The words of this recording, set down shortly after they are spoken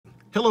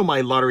Hello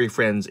my lottery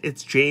friends,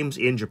 it's James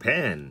in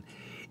Japan.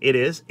 It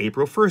is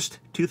April 1st,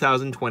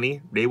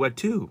 2020, Reiwa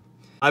 2.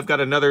 I've got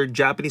another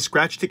Japanese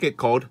scratch ticket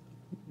called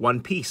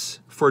One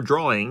Piece for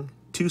drawing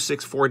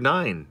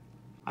 2649.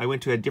 I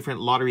went to a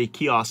different lottery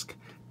kiosk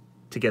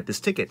to get this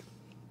ticket.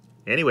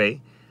 Anyway,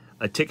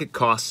 a ticket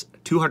costs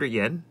 200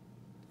 yen.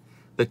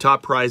 The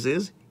top prize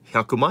is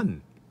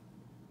 100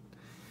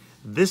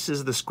 This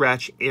is the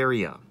scratch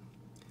area.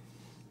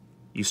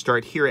 You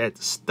start here at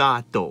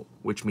stato,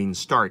 which means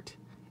start,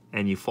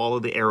 and you follow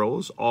the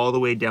arrows all the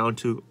way down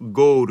to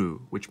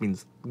goru, which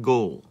means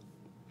goal.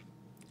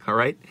 All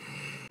right?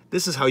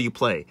 This is how you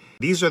play.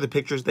 These are the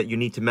pictures that you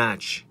need to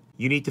match.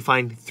 You need to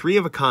find 3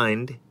 of a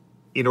kind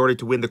in order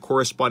to win the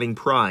corresponding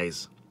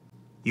prize.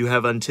 You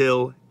have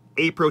until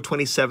April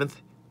 27th,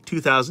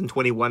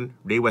 2021,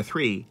 Reiwa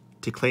 3,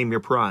 to claim your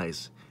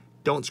prize.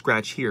 Don't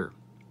scratch here.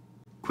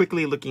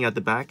 Quickly looking at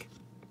the back.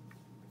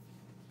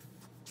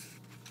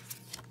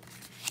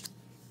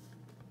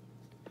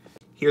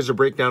 Here's a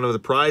breakdown of the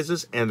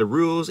prizes and the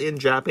rules in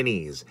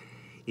Japanese.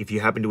 If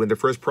you happen to win the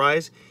first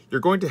prize, you're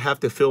going to have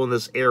to fill in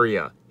this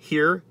area.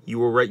 Here, you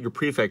will write your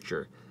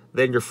prefecture,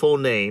 then your full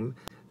name,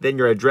 then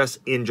your address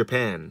in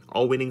Japan.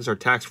 All winnings are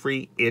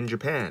tax-free in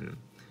Japan.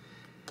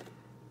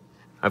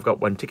 I've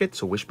got 1 ticket,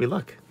 so wish me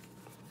luck.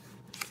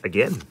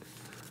 Again.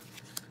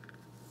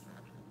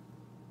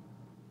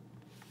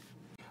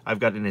 I've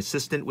got an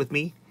assistant with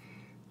me.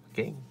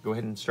 Okay, go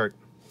ahead and start.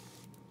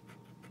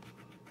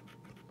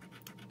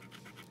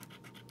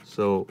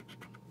 So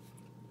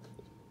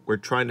we're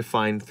trying to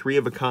find 3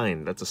 of a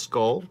kind. That's a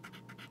skull.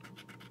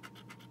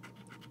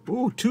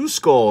 Ooh, 2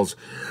 skulls.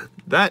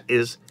 That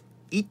is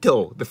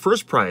Ito, the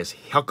first prize,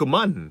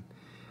 100.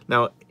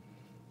 Now,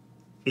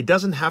 it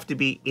doesn't have to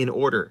be in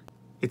order.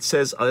 It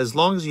says as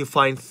long as you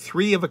find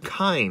 3 of a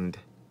kind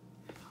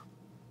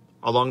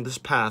along this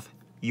path,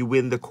 you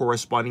win the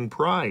corresponding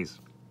prize.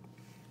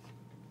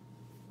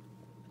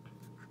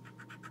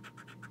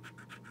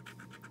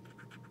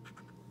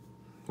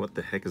 What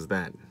the heck is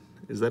that?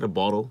 Is that a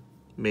bottle?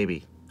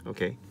 Maybe.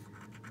 Okay.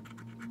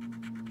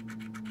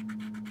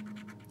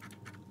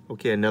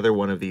 Okay, another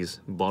one of these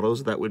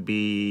bottles. That would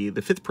be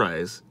the 5th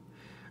prize,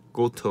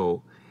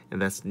 Goto,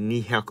 and that's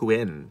 200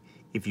 yen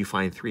if you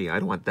find 3. I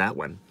don't want that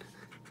one.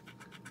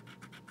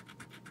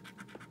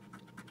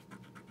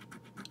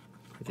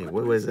 Okay,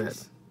 what was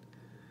that?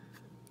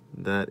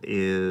 That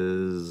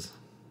is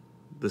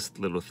this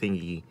little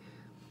thingy.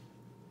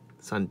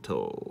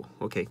 Santo.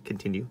 Okay,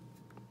 continue.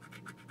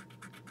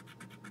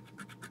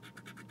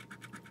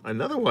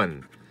 Another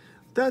one.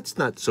 That's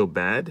not so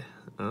bad.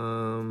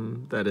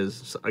 That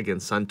is,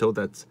 again, Santo.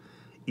 That's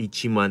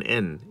 10000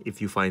 yen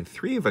if you find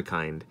 3 of a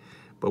kind.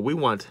 But we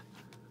want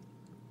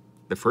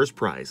the first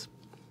prize.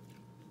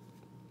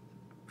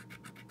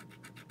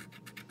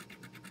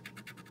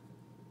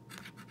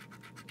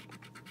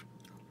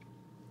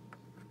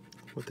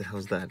 What the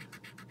hell's that?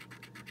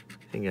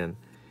 Hang on.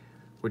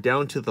 We're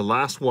down to the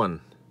last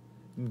one.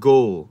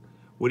 Goal.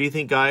 What do you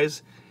think,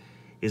 guys?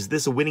 Is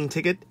this a winning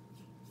ticket?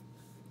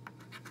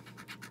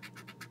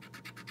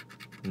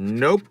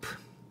 Nope.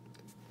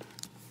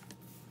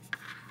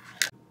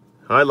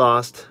 I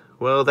lost.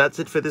 Well, that's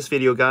it for this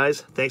video,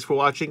 guys. Thanks for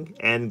watching,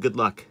 and good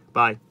luck.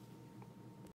 Bye.